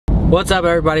What's up,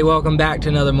 everybody? Welcome back to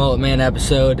another Mullet Man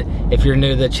episode. If you're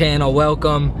new to the channel,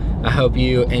 welcome. I hope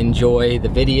you enjoy the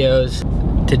videos.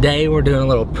 Today we're doing a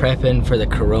little prepping for the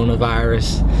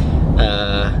coronavirus.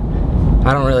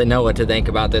 I don't really know what to think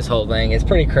about this whole thing. It's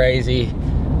pretty crazy.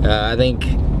 I think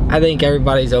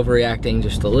everybody's overreacting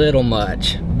just a little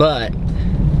much, but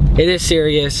it is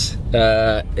serious.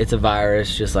 It's a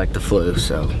virus just like the flu,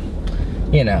 so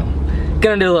you know.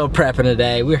 Gonna do a little prepping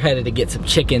today. We're headed to get some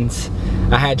chickens.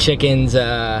 I had chickens,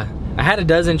 I had a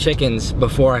dozen chickens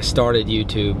before I started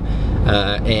YouTube,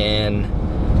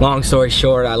 and long story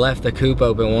short, I left the coop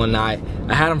open one night.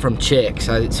 I had them from chicks,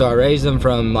 so I raised them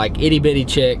from like itty bitty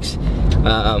chicks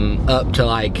up to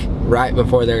like right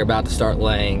before they're about to start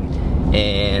laying,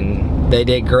 and they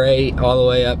did great all the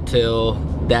way up till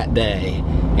that day.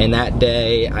 And that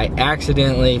day I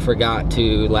accidentally forgot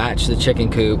to latch the chicken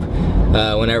coop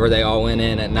whenever they all went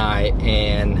in at night,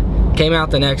 and came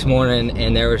out the next morning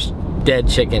and there was dead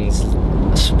chickens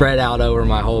spread out over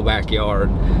my whole backyard,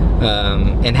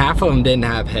 and half of them didn't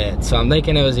have heads, so I'm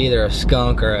thinking it was either a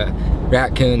skunk or a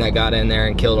raccoon that got in there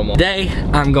and killed them all. Today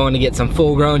I'm going to get some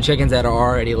full-grown chickens that are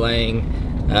already laying.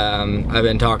 I've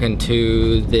been talking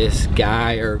to this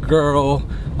guy or girl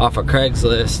off of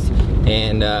Craigslist,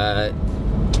 and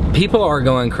people are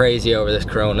going crazy over this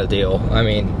corona deal. I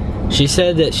mean, she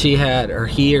said that she had, or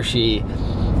he or she,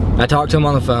 I talked to him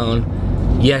on the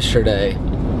phone yesterday,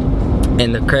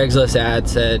 and the Craigslist ad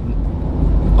said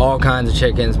all kinds of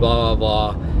chickens, blah,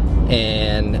 blah, blah.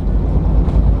 And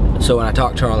so when I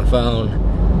talked to her on the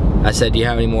phone, I said, do you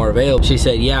have any more available? She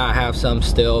said, yeah, I have some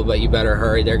still, but you better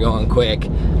hurry, they're going quick.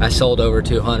 I sold over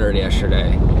 200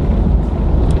 yesterday.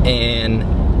 And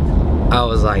I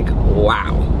was like,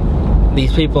 wow,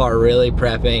 these people are really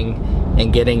prepping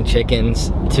and getting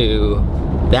chickens to,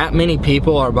 that many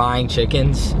people are buying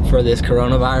chickens for this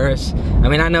coronavirus. I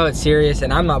mean, I know it's serious,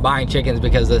 and I'm not buying chickens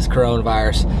because of this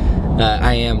coronavirus.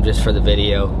 I am just for the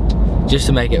video, just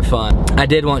to make it fun. I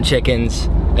did want chickens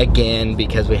again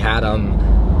because we had them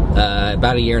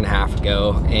about 1.5 years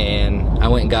ago, and I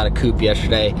went and got a coop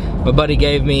yesterday. My buddy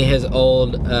gave me his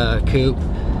old coop,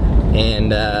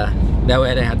 and that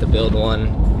way I didn't have to build one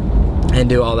and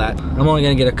do all that. I'm only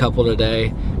gonna get a couple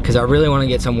today because I really want to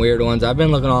get some weird ones. I've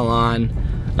been looking online,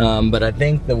 but I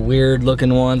think the weird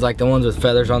looking ones, like the ones with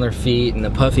feathers on their feet and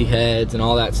the puffy heads and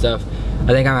all that stuff, I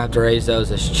think I'm gonna have to raise those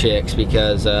as chicks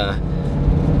because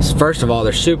first of all,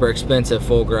 they're super expensive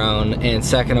full grown, and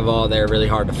second of all, they're really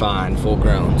hard to find full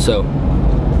grown. So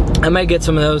I may get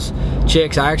some of those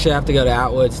chicks. I actually have to go to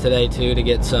Atwoods today too to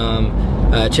get some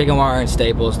chicken wire and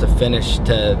staples to finish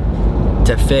to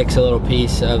fix a little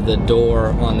piece of the door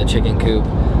on the chicken coop.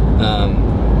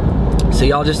 So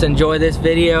y'all just enjoy this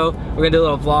video. We're gonna do a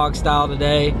little vlog style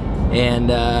today and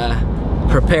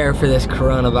prepare for this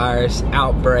coronavirus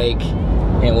outbreak,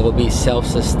 and we'll be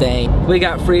self-sustained. We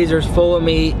got freezers full of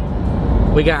meat,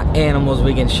 we got animals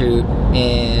we can shoot,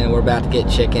 and we're about to get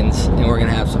chickens, and we're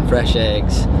gonna have some fresh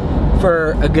eggs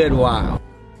for a good while.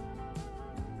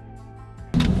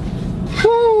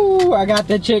 Woo! I got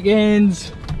the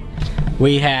chickens.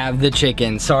 We have the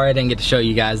chickens. Sorry I didn't get to show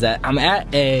you guys that. I'm at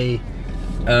a,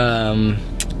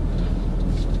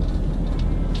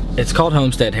 it's called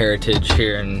Homestead Heritage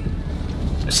here in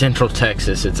Central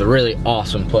Texas. It's a really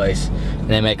awesome place,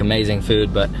 and they make amazing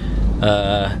food. But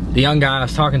the young guy I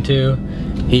was talking to,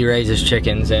 he raises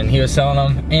chickens, and he was selling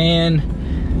them,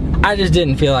 and I just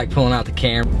didn't feel like pulling out the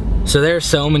camera. So there's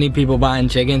so many people buying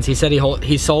chickens. He said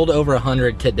he sold over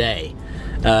 100 today.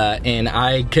 And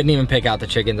I couldn't even pick out the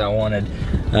chickens I wanted.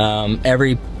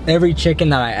 Every chicken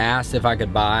that I asked if I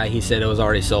could buy, he said it was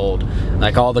already sold.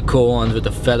 Like all the cool ones with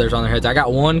the feathers on their heads. I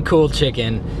got one cool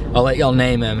chicken. I'll let y'all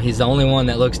name him. He's the only one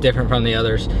that looks different from the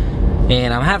others.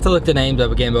 And I'm gonna have to look the names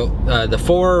up again, but the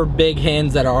 4 big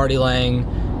hens that are already laying,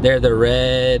 they're the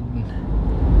red,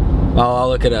 I'll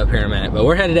look it up here in a minute. But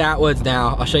we're headed to Atwoods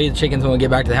now. I'll show you the chickens when we get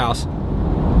back to the house.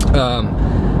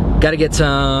 Gotta get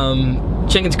some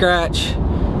chicken scratch,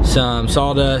 some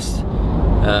sawdust,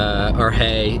 or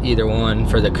hay, either one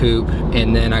for the coop,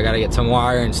 and then I gotta get some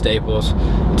wire and staples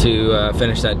to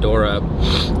finish that door up,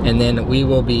 and then we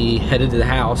will be headed to the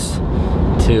house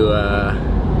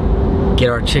to get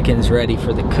our chickens ready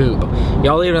for the coop.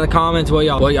 Y'all leave in the comments what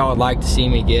y'all would like to see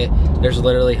me get. There's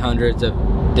literally hundreds of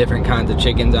different kinds of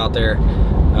chickens out there,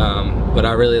 but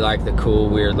I really like the cool,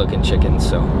 weird looking chickens.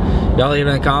 So y'all leave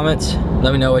in the comments,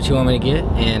 let me know what you want me to get,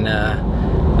 and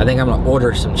I think I'm gonna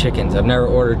order some chickens. I've never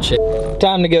ordered chicken.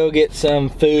 Time to go get some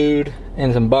food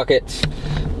and some buckets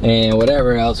and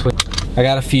whatever else. I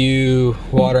got a few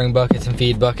watering buckets and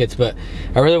feed buckets, but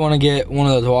I really want to get one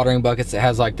of those watering buckets that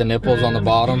has like the nipples on the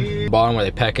bottom where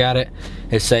they peck at it.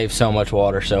 It saves so much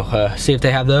water. So see if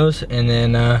they have those, and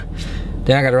then I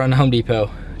gotta run to Home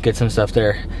Depot, get some stuff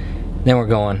there. Then we're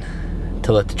going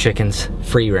to let the chickens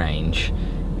free range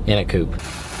in a coop.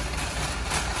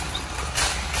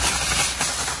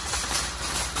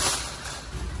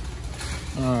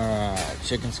 Alright,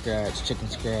 chicken scratch, chicken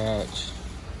scratch.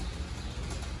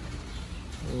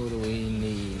 What do we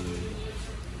need?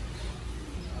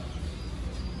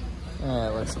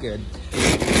 Alright, looks good.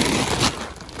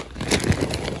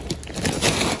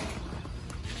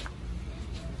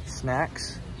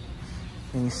 Snacks?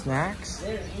 Any snacks?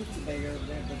 They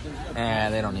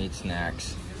don't need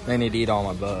snacks. They need to eat all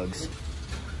my bugs.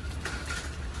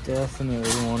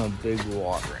 Definitely want a big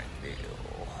watering deal.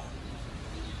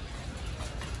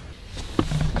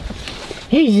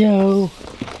 Hey Joe.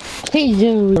 Hey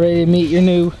Joe. Ready to meet your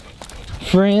new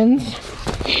friends?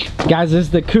 Guys, this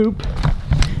is the coop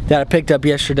that I picked up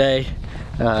yesterday.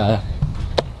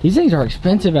 These things are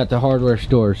expensive at the hardware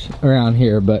stores around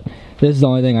here, but this is the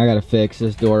only thing I gotta fix,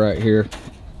 this door right here.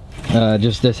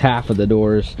 Just this half of the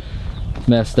door is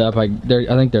messed up. I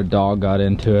think their dog got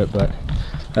into it, but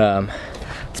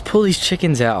let's pull these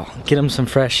chickens out, get them some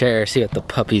fresh air, see what the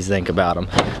puppies think about them.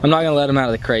 I'm not gonna let them out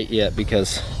of the crate yet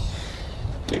because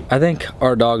I think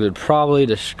our dog would probably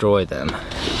destroy them.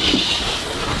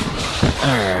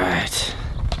 All right.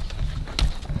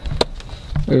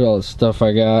 There's all the stuff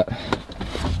I got.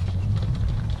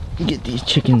 Get these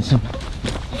chickens some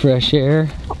fresh air.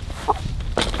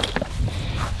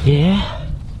 Yeah.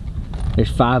 There's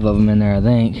 5 of them in there, I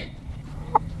think.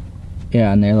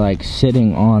 Yeah, and they're like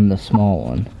sitting on the small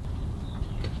one.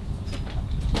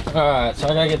 Alright, so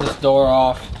I gotta get this door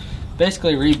off.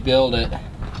 Basically rebuild it.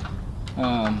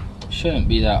 Shouldn't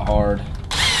be that hard.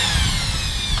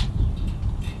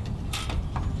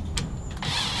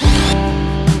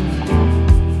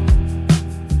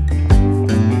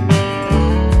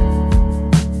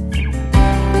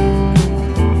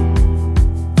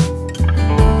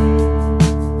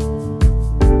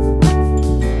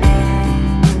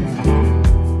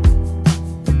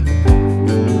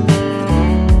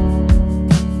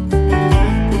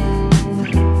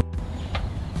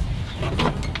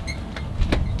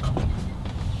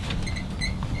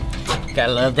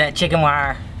 Gotta love that chicken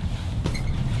wire.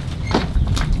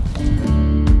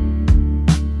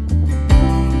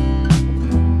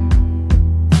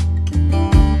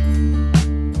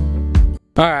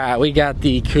 Alright, we got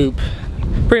the coop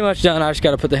pretty much done. I just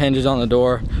gotta put the hinges on the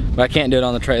door, but I can't do it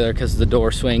on the trailer because the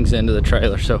door swings into the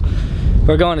trailer. So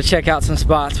we're going to check out some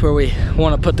spots where we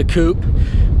want to put the coop,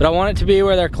 but I want it to be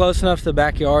where they're close enough to the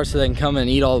backyard so they can come and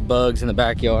eat all the bugs in the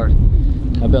backyard.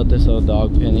 I built this little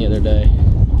dog pen the other day.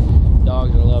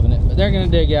 Dogs are loving it, but they're gonna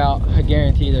dig out. I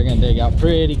guarantee they're gonna dig out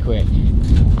pretty quick.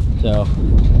 So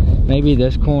maybe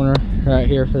this corner right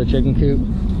here for the chicken coop.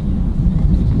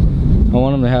 I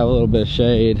want them to have a little bit of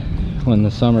shade when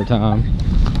the summertime,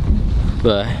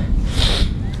 but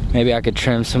maybe I could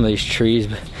trim some of these trees.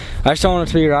 But I just don't want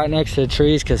it to be right next to the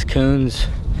trees because coons,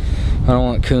 I don't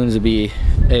want coons to be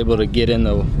able to get in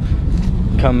the,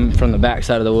 come from the back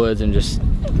side of the woods and just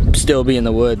still be in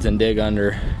the woods and dig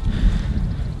under.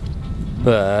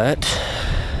 But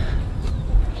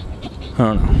I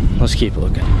don't know, let's keep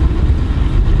looking.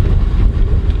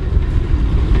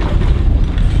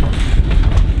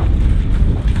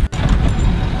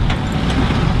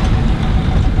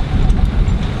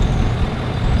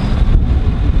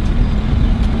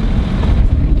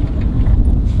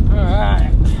 All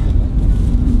right,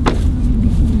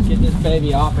 let's get this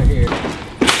baby off of here.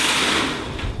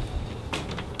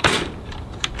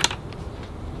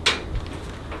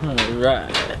 All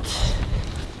right.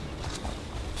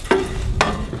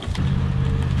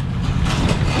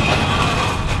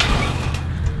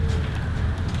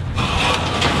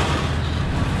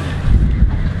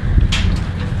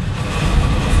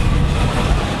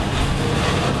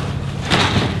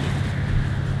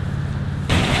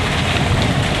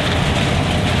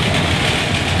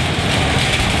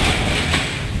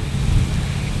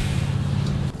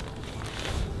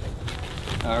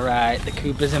 All right, the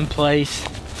coop is in place.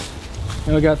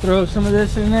 Now we gotta throw some of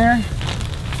this in there.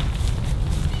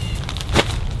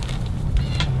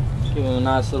 Give him a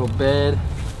nice little bed.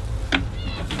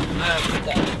 I'll put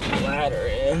that ladder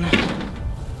in.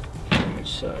 Which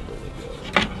side do we go?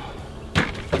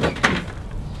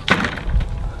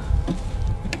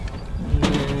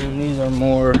 And these are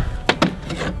more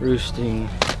roosting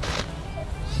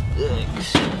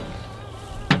sticks.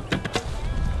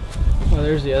 Well,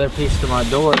 there's the other piece to my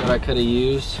door that I could have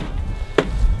used.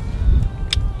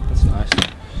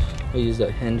 I use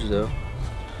that hinge though.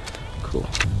 Cool.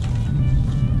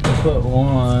 Put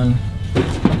one.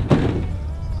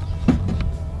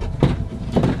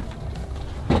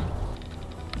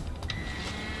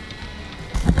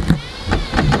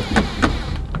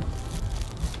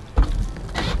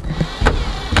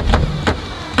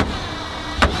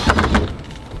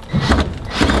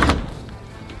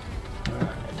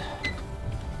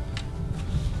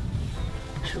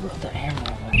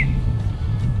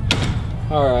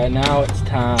 Alright, now it's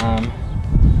time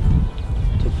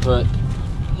to put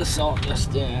the salt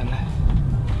dust in.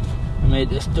 I made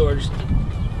this door just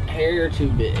a hair too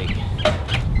big.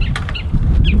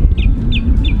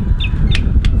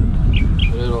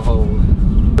 But it'll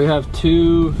hold. We have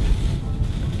 2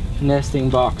 nesting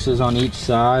boxes on each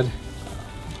side.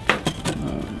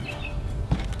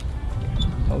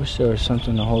 I wish there was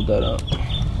something to hold that up.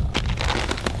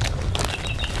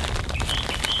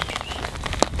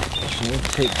 We'll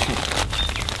take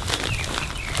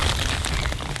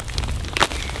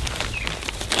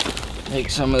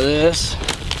some of this.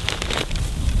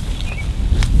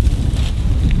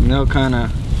 And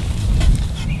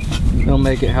they'll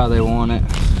make it how they want it.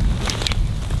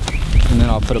 And then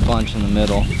I'll put a bunch in the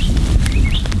middle.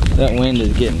 That wind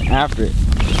is getting after it.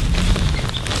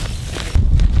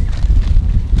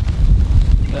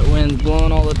 That wind's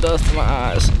blowing all the dust in my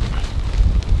eyes.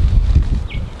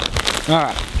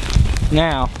 Alright.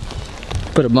 Now,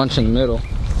 put a bunch in the middle.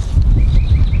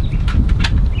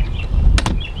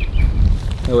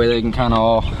 That way they can kind of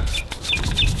all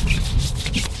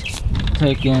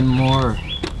take in more,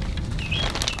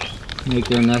 make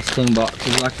their nesting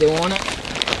boxes like they want it.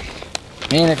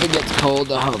 And if it gets cold,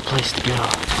 they'll have a place to go.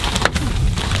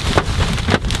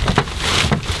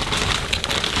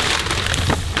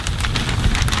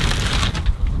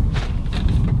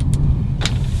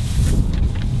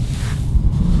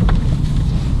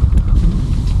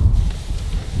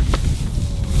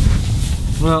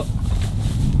 Well,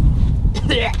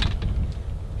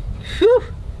 whew,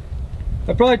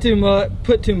 I probably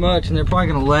put too much, and they're probably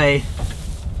gonna lay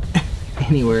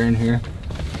anywhere in here,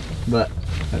 but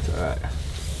that's all right.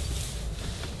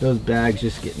 Those bags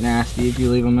just get nasty if you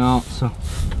leave them out, so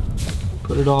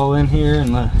put it all in here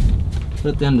and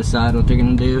let them decide what they're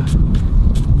gonna do.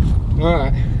 All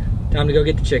right, time to go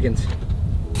get the chickens.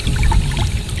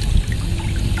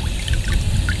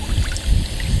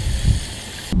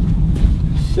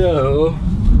 So,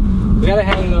 we gotta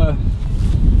hang the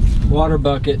water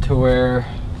bucket to where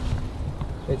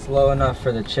it's low enough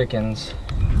for the chickens.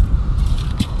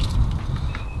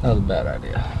 That was a bad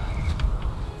idea.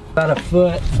 About a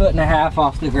foot and a half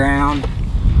off the ground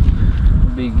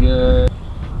would be good.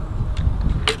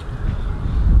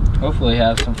 Hopefully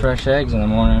have some fresh eggs in the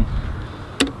morning.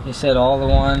 He said all the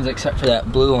ones except for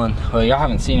that blue one. Well, y'all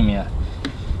haven't seen them yet,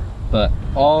 but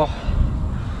all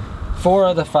 4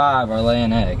 of the 5 are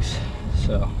laying eggs,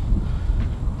 so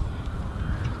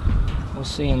we'll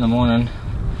see in the morning.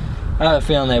 I have a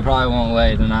feeling they probably won't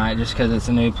lay tonight just because it's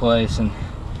a new place and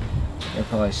they're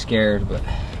probably scared, but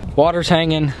water's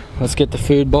hanging. Let's get the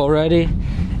food bowl ready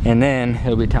and then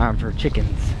it'll be time for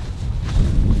chickens.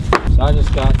 So I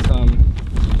just got some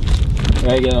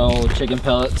regular old chicken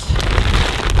pellets.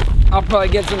 I'll probably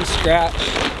get some scratch.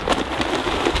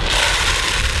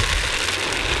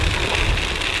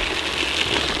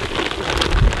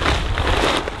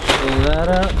 That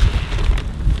up.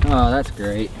 Oh, that's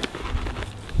great.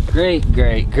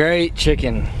 Great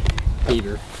chicken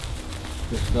feeder.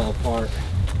 Just fell apart.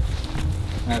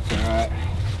 That's alright.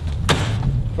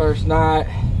 First night,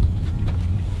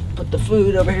 put the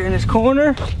food over here in this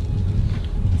corner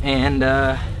and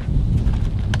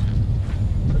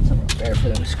put some up there for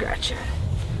them to scratch it.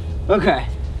 Okay.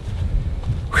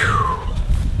 Whew.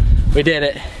 We did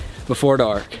it before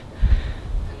dark.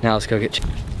 Now let's go get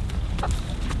chicken.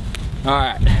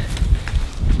 Alright,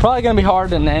 probably gonna be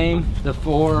hard to name the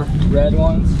 4 red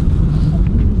ones,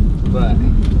 but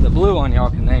the blue one y'all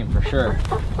can name for sure.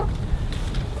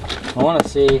 I wanna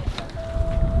see.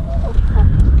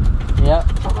 Yep,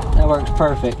 that works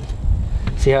perfect.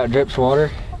 See how it drips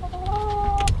water?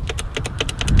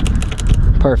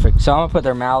 Perfect. So I'm gonna put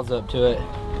their mouths up to it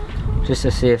just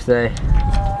to see if they,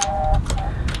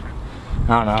 I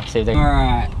don't know, see if they.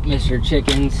 Alright, Mr.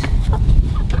 Chickens.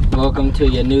 Welcome to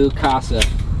your new casa.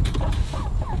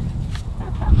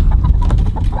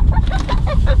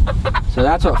 So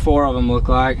that's what 4 of them look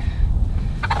like.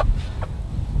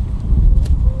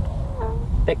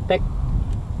 Tick, tick.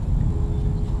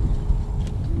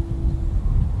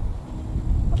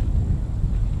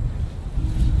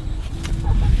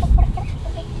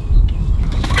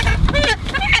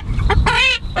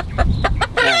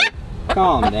 Hey,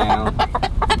 Calm down.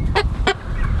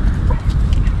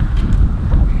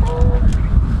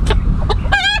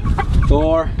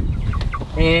 Four.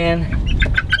 And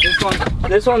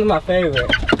this one's my favorite.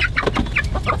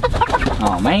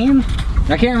 Oh man,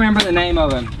 I can't remember the name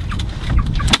of him.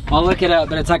 I'll look it up,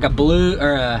 but it's like a blue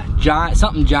or a giant,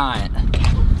 something giant.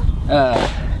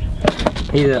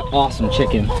 He's an awesome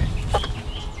chicken.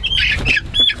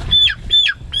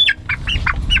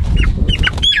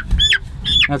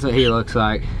 That's what he looks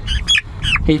like.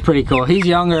 He's pretty cool. He's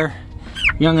younger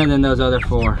than those other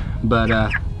four, but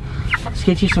let's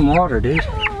get you some water, dude.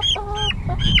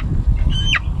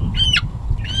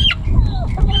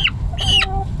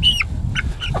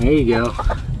 There you go.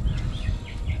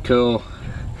 Cool.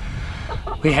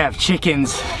 We have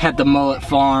chickens at the mullet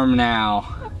farm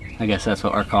now. I guess that's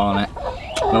what we're calling it.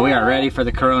 But we are ready for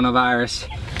the coronavirus.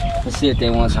 Let's see if they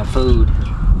want some food.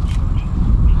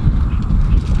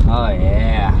 Oh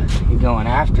yeah, he's going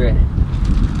after it.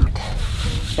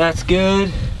 That's good.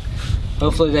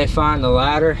 Hopefully they find the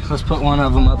ladder. Let's put one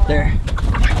of them up there.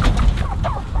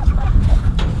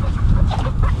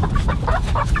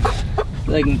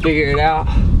 So they can figure it out.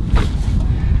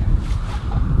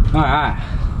 All right,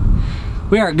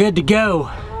 we are good to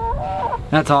go.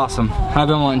 That's awesome. I've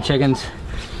been wanting chickens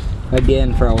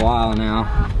again for a while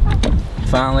now.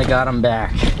 Finally got them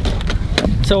back.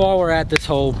 So while we're at this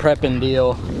whole prepping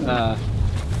deal,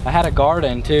 I had a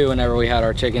garden too whenever we had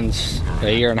our chickens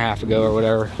a year and a half ago or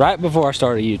whatever, right before I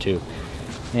started YouTube.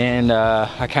 And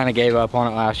I kind of gave up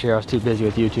on it last year. I was too busy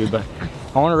with YouTube, but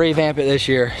I want to revamp it this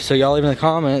year. So y'all leave in the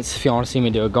comments if y'all want to see me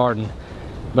do a garden.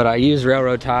 But I used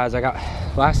railroad ties.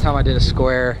 Last time I did a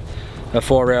square of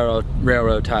 4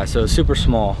 railroad ties, so it's super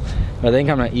small. But I think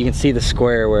you can see the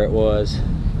square where it was.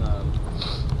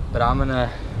 But I'm gonna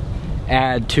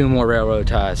add 2 more railroad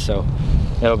ties, so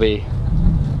it'll be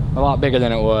a lot bigger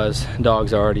than it was.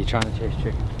 Dog's already trying to chase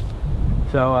chicken.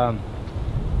 So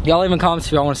y'all leave in comments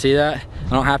if y'all want to see that. I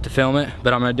don't have to film it,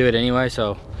 but I'm gonna do it anyway,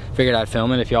 so figured I'd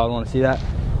film it if y'all want to see that.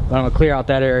 But I'm gonna clear out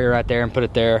that area right there and put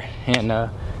it there, and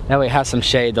that way it has some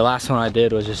shade. The last one I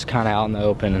did was just kind of out in the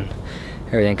open and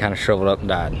everything kind of shriveled up and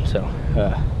died. So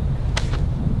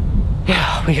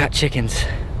yeah, we got chickens.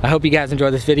 I hope you guys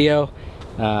enjoyed this video.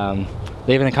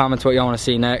 Leave in the comments what y'all want to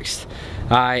see next.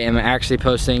 I am actually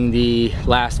posting the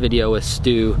last video with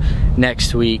Stu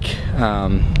next week.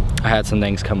 I had some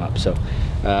things come up, so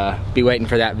be waiting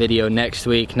for that video next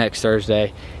week, next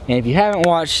Thursday. And if you haven't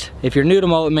watched, if you're new to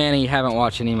Mullet Man and you haven't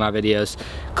watched any of my videos,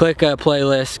 click a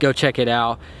playlist, go check it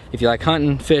out. If you like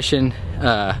hunting, fishing,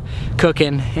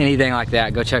 cooking, anything like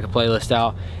that, go check a playlist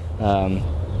out.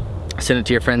 Send it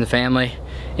to your friends and family,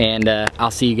 and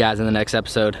I'll see you guys in the next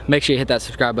episode. Make sure you hit that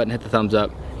subscribe button, hit the thumbs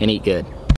up, and eat good.